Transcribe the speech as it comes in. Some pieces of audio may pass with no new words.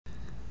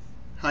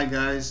Hi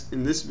guys,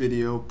 in this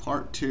video,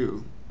 part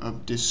 2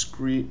 of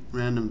discrete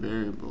random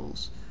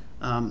variables,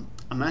 I've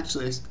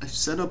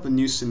set up a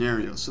new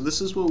scenario. So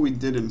this is what we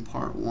did in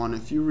part 1.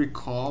 If you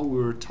recall,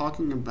 we were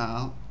talking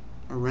about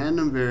a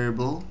random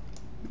variable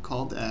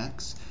called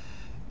x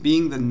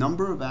being the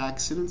number of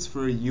accidents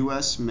for a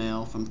US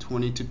male from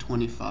 20 to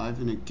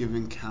 25 in a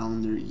given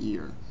calendar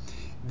year.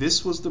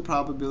 This was the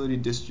probability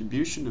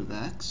distribution of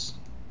x,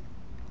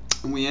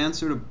 and we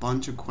answered a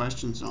bunch of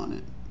questions on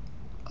it.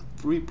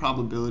 3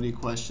 probability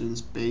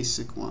questions,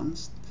 basic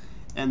ones,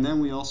 and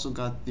then we also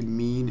got the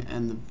mean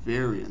and the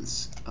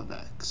variance of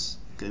x.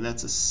 Okay,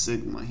 that's a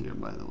sigma here,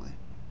 by the way.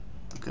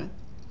 Okay,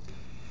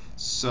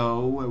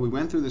 so we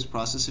went through this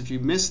process. If you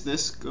missed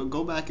this,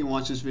 go back and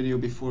watch this video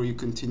before you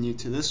continue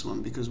to this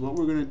one, because what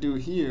we're going to do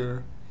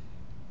here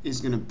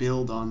is going to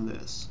build on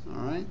this.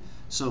 All right,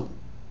 so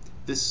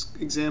this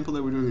example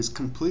that we're doing is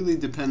completely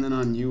dependent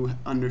on you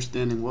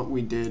understanding what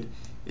we did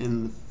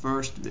in the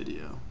first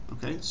video.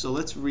 Okay, so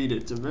let's read it.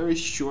 It's a very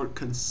short,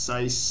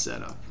 concise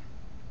setup.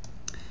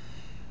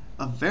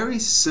 A very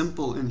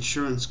simple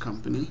insurance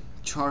company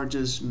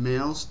charges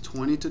males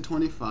 20 to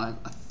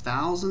 25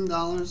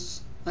 $1,000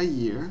 a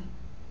year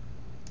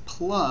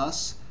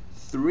plus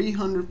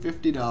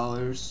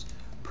 $350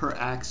 per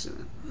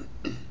accident.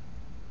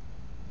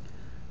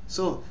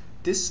 So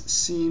this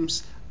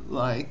seems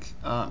like,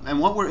 and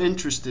what we're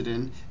interested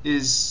in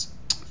is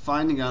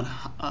finding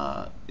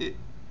out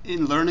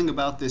in learning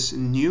about this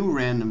new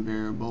random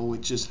variable,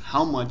 which is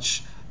how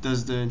much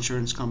does the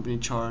insurance company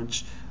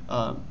charge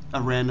a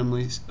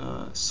randomly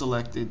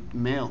selected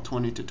male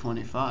 20 to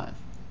 25.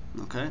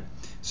 Okay,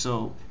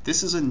 so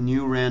this is a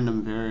new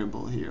random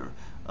variable here.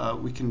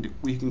 We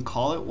can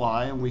call it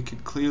y, and we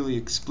could clearly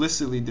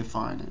explicitly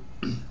define it.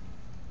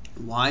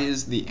 Y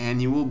is the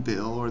annual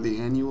bill or the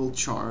annual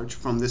charge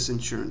from this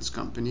insurance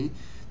company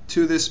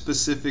to this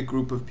specific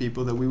group of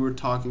people that we were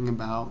talking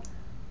about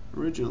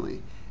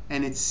originally.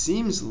 And it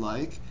seems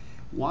like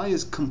y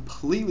is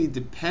completely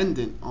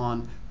dependent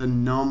on the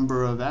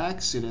number of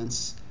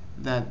accidents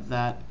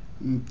that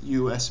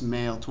US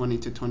male 20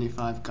 to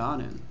 25 got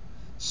in.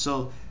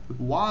 So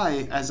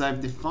y, as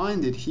I've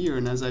defined it here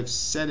and as I've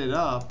set it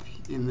up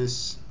in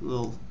this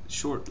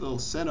short little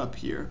setup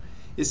here,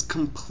 is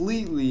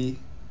completely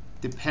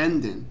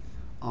dependent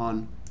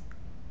on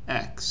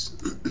x.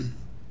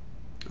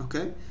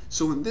 Okay,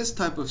 so in this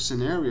type of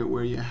scenario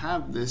where you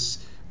have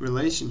this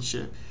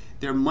relationship,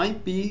 there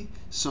might be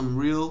some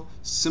real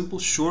simple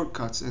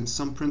shortcuts and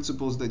some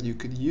principles that you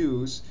could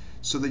use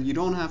so that you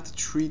don't have to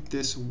treat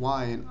this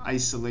y in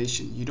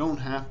isolation. You don't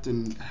have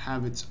to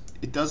have it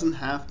doesn't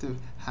have to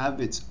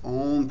have its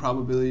own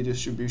probability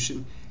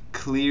distribution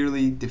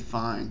clearly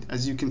defined.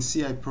 As you can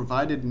see, I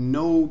provided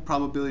no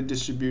probability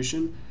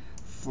distribution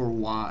for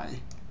y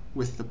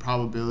with the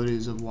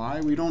probabilities of y.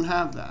 We don't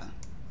have that.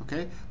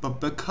 Okay, but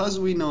because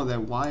we know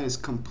that y is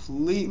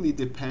completely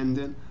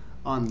dependent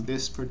on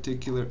this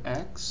particular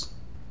x,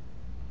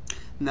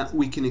 now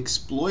we can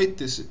exploit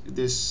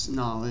this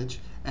knowledge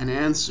and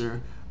answer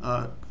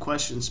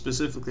questions.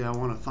 Specifically, I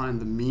want to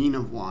find the mean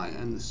of y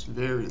and this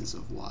variance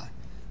of y.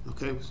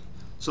 Okay,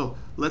 so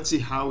let's see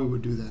how we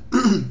would do that.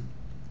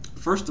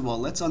 First of all,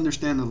 let's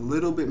understand a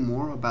little bit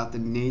more about the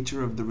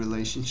nature of the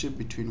relationship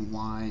between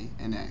y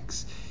and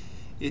x.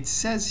 It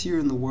says here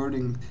in the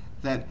wording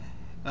that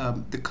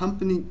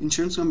the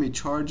insurance company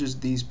charges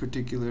this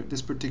particular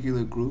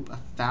group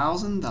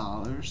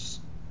 $1,000,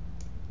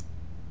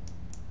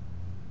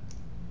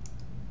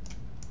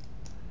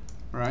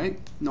 right?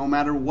 No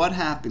matter what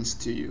happens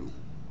to you,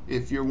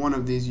 if you're one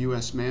of these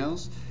US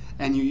males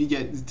and you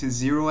get to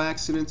 0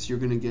 accidents, you're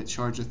going to get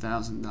charged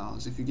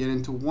 $1,000. If you get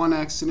into 1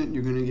 accident,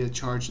 you're going to get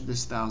charged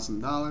this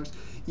 $1,000.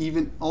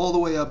 Even all the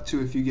way up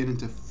to if you get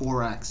into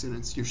 4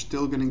 accidents, you're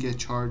still going to get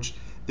charged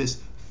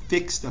this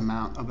fixed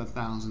amount of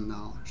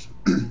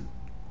 $1,000.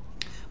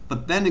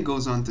 But then it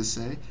goes on to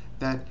say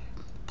that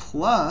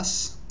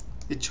plus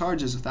it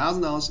charges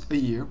 $1,000 a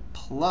year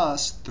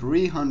plus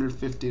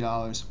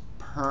 $350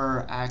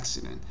 per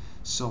accident.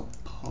 So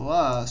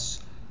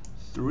plus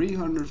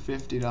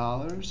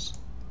 $350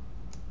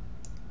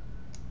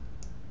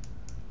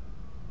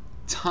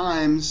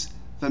 times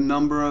the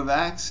number of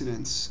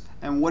accidents.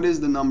 And what is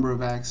the number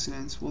of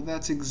accidents? Well,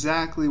 that's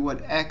exactly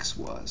what x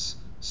was.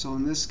 So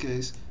in this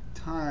case,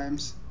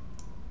 times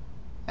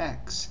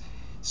x.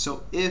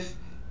 So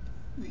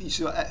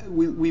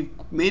we've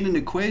made an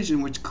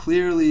equation which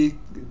clearly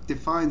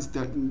defines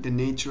the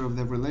nature of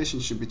the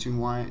relationship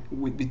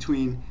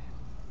between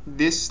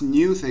this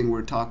new thing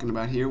we're talking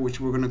about here, which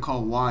we're going to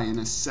call y in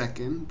a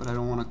second, but I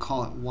don't want to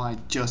call it y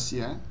just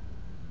yet,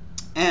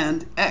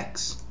 and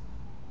x.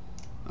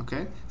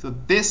 Okay, so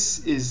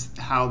this is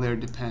how they're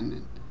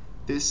dependent.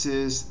 This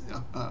is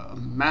a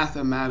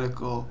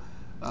mathematical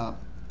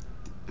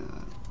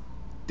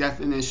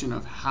definition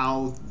of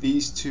how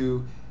this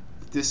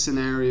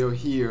scenario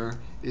here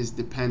is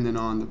dependent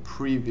on the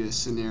previous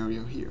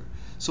scenario here.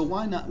 So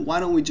why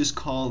don't we just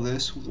call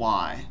this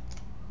y?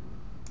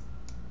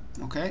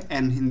 Okay,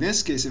 and in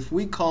this case, if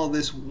we call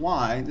this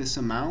y, this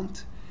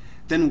amount,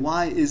 then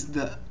y is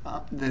the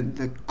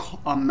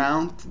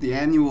amount, the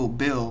annual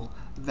bill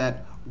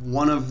that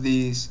one of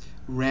these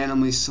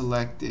randomly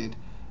selected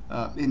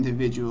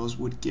individuals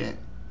would get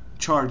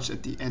charged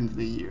at the end of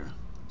the year.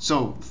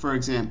 So, for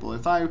example,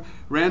 if I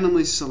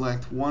randomly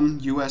select one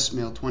U.S.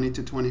 male, 20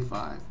 to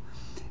 25,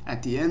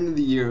 at the end of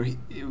the year,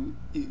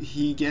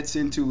 he gets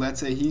into, let's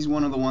say he's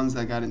one of the ones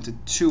that got into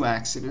 2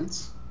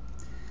 accidents.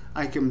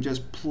 I can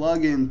just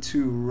plug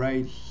into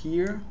right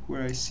here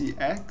where I see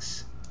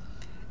X,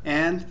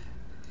 and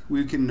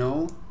we can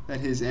know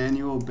that his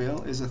annual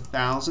bill is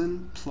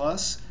 1,000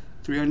 plus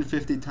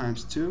 350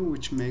 times 2,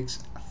 which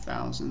makes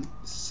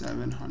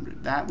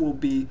 1,700. That will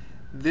be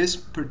this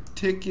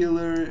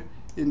particular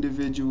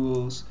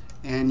individual's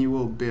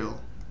annual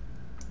bill,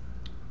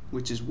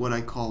 which is what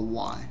I call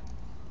Y.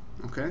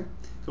 Okay,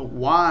 so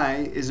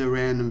Y is a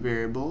random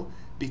variable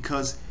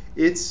because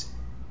its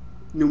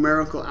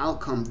numerical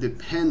outcome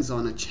depends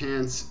on a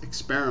chance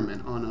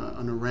experiment,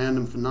 on a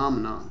random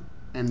phenomenon,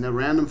 and the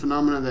random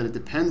phenomena that it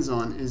depends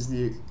on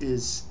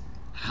is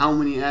how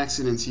many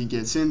accidents he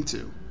gets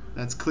into.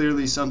 That's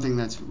clearly something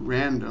that's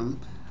random.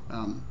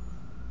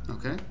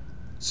 Okay,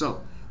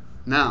 so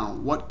now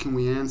what can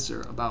we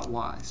answer about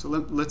Y? So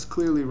let's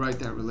clearly write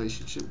that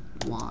relationship.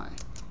 Y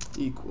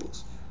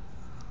equals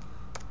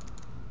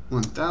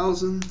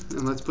 1,000,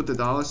 and let's put the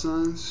dollar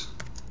signs.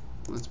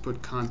 Let's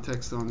put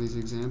context on these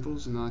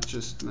examples, not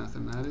just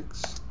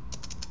mathematics.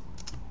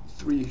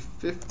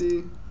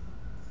 350.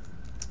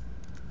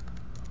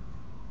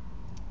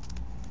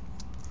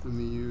 Let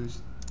me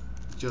use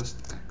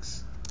just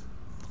X.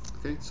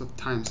 Okay, so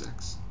times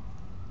X.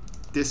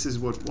 This is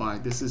what Y,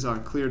 this is our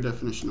clear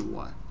definition of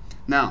Y.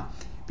 Now,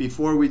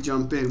 before we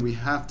jump in, we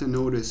have to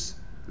notice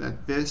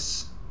that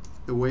this,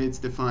 the way it's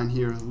defined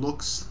here,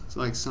 looks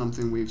like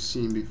something we've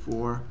seen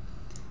before.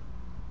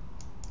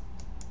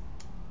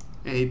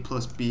 A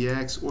plus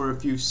bx, or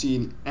if you've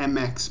seen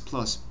mx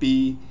plus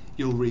b,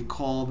 you'll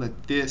recall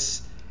that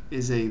this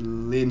is a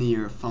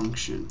linear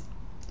function.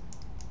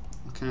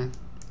 Okay?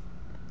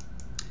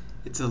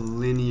 It's a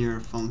linear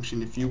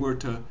function. If you were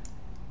to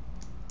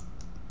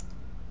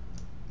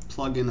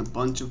plug in a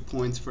bunch of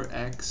points for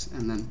x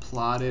and then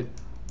plot it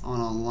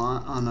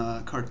on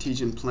a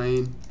Cartesian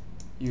plane,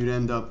 you'd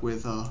end up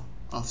with a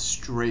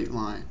straight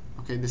line.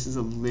 Okay, this is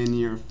a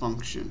linear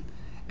function.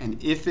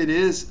 And if it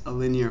is a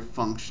linear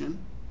function,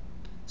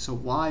 so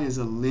y is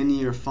a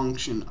linear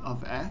function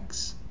of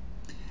x,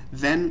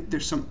 then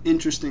there's some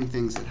interesting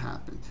things that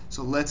happen.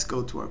 So let's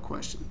go to our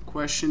question.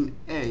 Question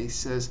A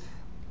says,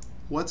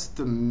 what's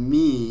the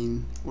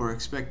mean or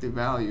expected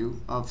value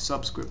of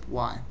subscript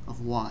y,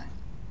 of y?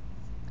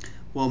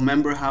 Well,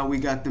 remember how we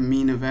got the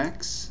mean of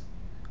x?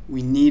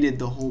 We needed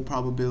the whole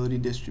probability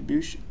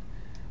distribution.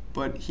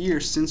 But here,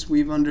 since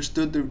we've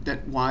understood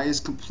that y is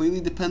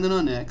completely dependent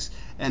on x,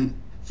 and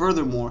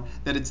furthermore,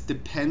 that it's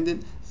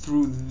dependent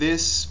through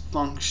this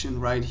function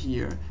right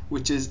here,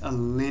 which is a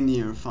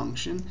linear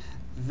function,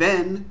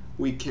 then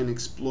we can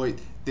exploit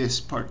this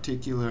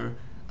particular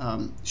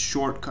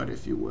shortcut,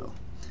 if you will.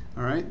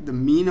 All right, the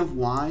mean of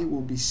y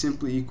will be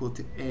simply equal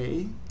to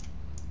a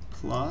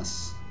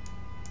plus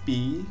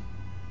b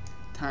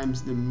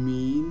times the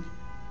mean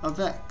of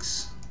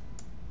x.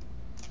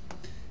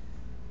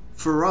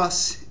 For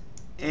us,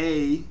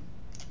 a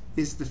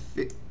is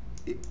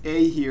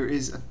a here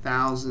is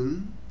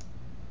 1,000.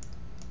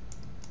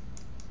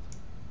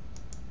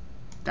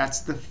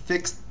 That's the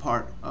fixed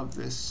part of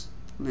this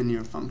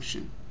linear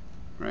function,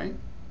 right?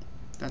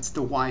 That's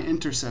the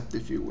y-intercept,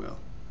 if you will.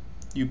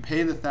 You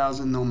pay the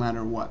 1,000 no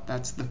matter what.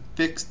 That's the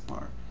fixed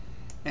part.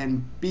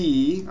 And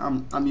b,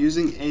 I'm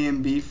using a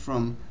and b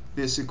from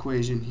this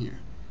equation here,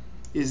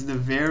 is the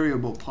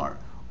variable part.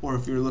 Or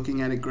if you're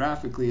looking at it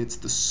graphically, it's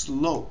the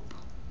slope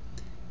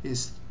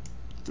is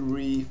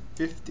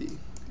 350.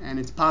 And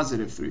it's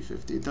positive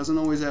 350. It doesn't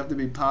always have to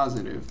be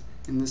positive.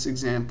 In this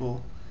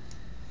example,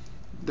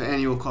 the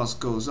annual cost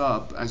goes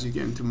up as you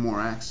get into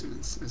more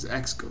accidents, as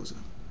x goes up.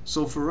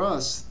 So for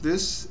us,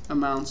 this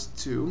amounts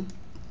to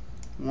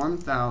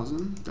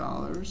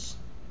 $1,000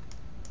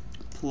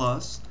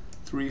 plus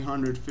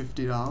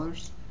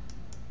 $350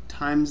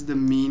 times the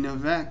mean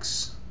of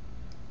x,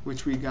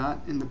 which we got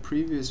in the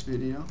previous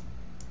video,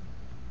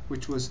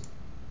 which was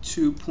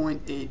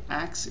 2.8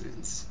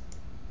 accidents.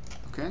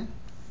 Okay?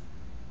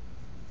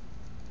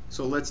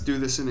 So let's do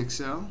this in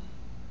Excel.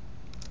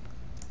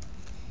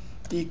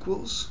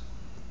 Equals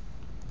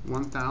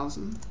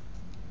 1,000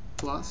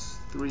 plus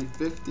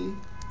 350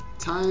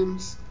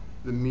 times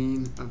the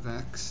mean of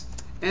x.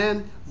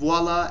 And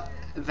voila,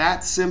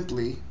 that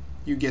simply,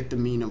 you get the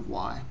mean of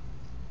y.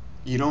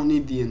 You don't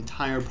need the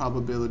entire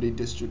probability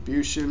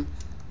distribution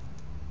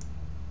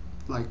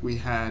like we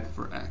had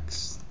for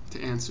x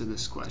to answer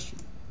this question.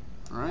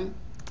 All right?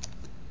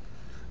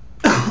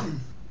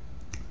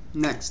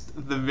 Next,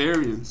 the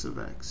variance of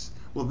x.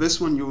 Well, this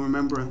one, you'll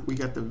remember we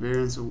got the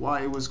variance of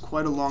y. It was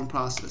quite a long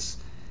process.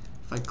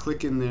 If I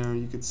click in there,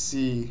 you could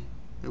see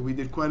that we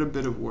did quite a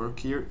bit of work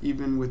here.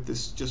 Even with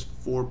this just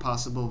 4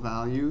 possible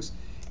values,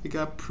 it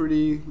got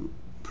pretty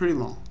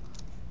long.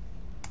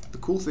 The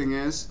cool thing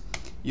is,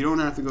 You don't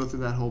have to go through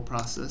that whole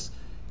process.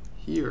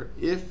 Here,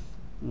 if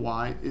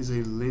y is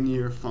a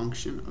linear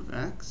function of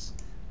x,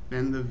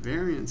 then the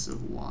variance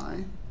of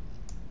y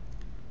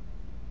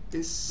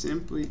is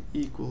simply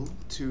equal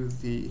to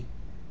the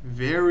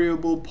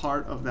variable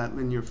part of that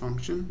linear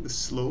function, the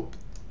slope,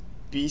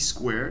 b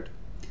squared,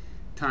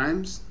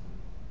 times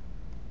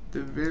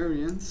the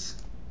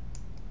variance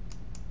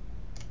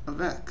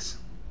of x.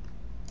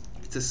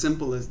 It's as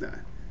simple as that.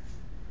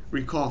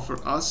 Recall, for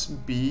us,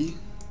 b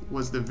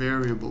was the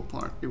variable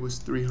part. It was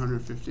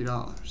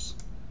 $350.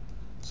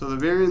 So the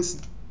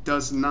variance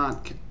does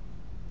not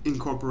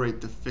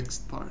incorporate the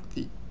fixed part,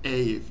 the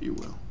a, if you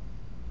will.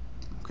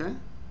 Okay?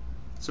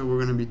 So we're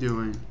going to be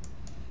doing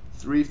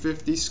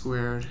 350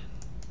 squared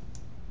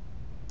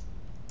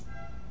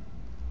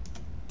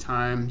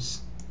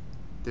times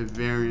the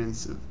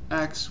variance of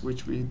x,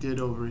 which we did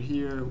over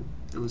here.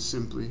 It was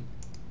simply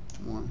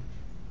 1.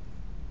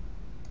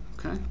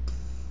 Okay?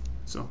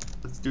 So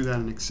let's do that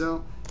in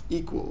Excel.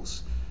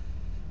 Equals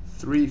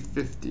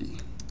 350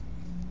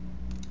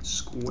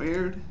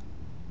 squared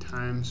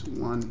times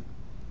 1.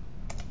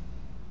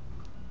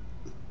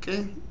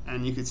 Okay,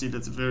 and you can see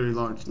that's a very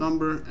large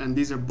number, and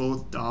these are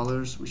both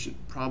dollars. We should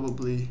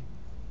probably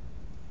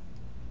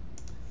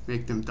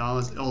make them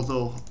dollars,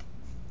 although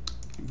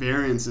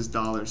variance is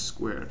dollars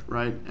squared,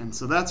 right? And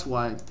so that's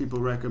why people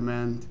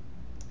recommend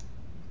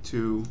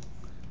to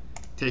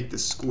take the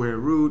square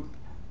root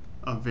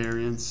of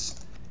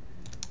variance,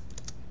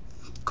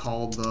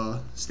 called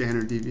the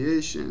standard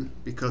deviation,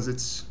 because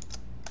it's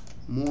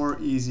more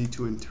easy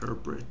to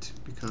interpret,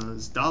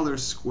 because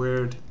dollars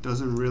squared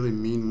doesn't really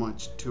mean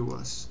much to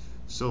us.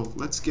 So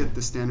let's get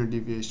the standard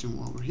deviation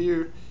while we're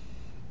here.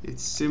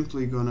 It's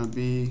simply going to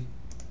be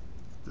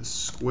the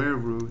square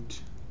root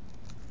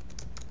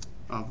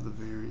of the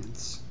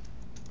variance.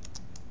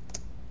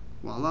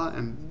 Voila,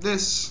 and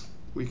this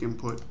we can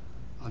put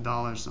a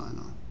dollar sign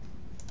on.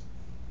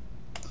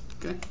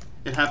 Okay,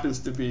 it happens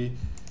to be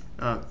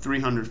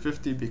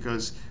 350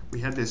 because we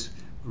had this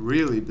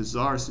really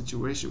bizarre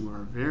situation where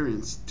our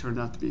variance turned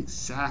out to be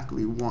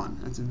exactly 1.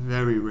 That's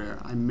very rare.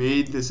 I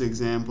made this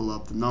example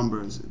up, the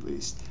numbers at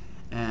least,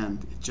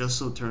 and it just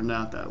so turned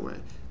out that way.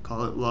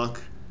 Call it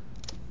luck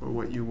or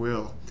what you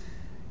will.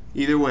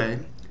 Either way,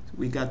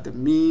 we got the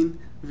mean,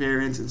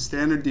 variance, and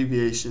standard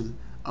deviation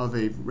of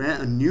a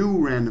new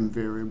random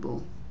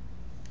variable,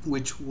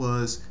 which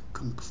was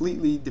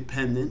completely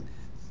dependent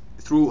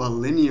through a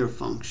linear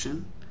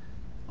function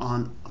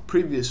on a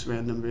previous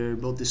random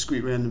variable,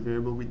 discrete random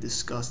variable we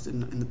discussed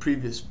in the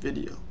previous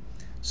video.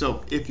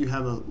 So if you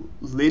have a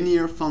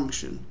linear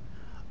function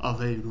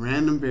of a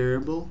random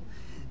variable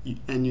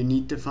and you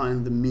need to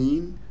find the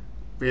mean,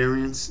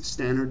 variance,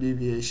 standard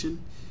deviation,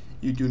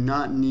 you do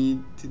not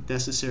need to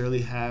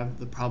necessarily have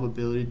the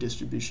probability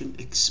distribution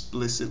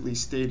explicitly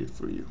stated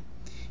for you.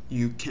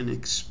 You can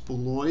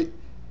exploit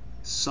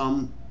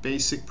some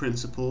basic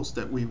principles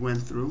that we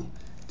went through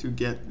to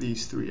get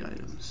these 3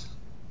 items.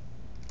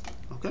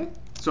 Okay,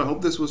 so I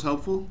hope this was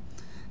helpful.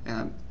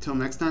 Till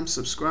next time,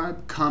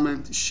 subscribe,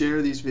 comment,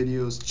 share these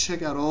videos.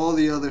 Check out all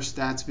the other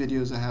stats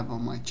videos I have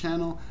on my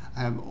channel. I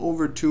have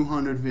over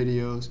 200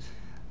 videos.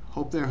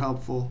 Hope they're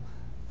helpful.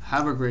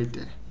 Have a great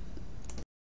day.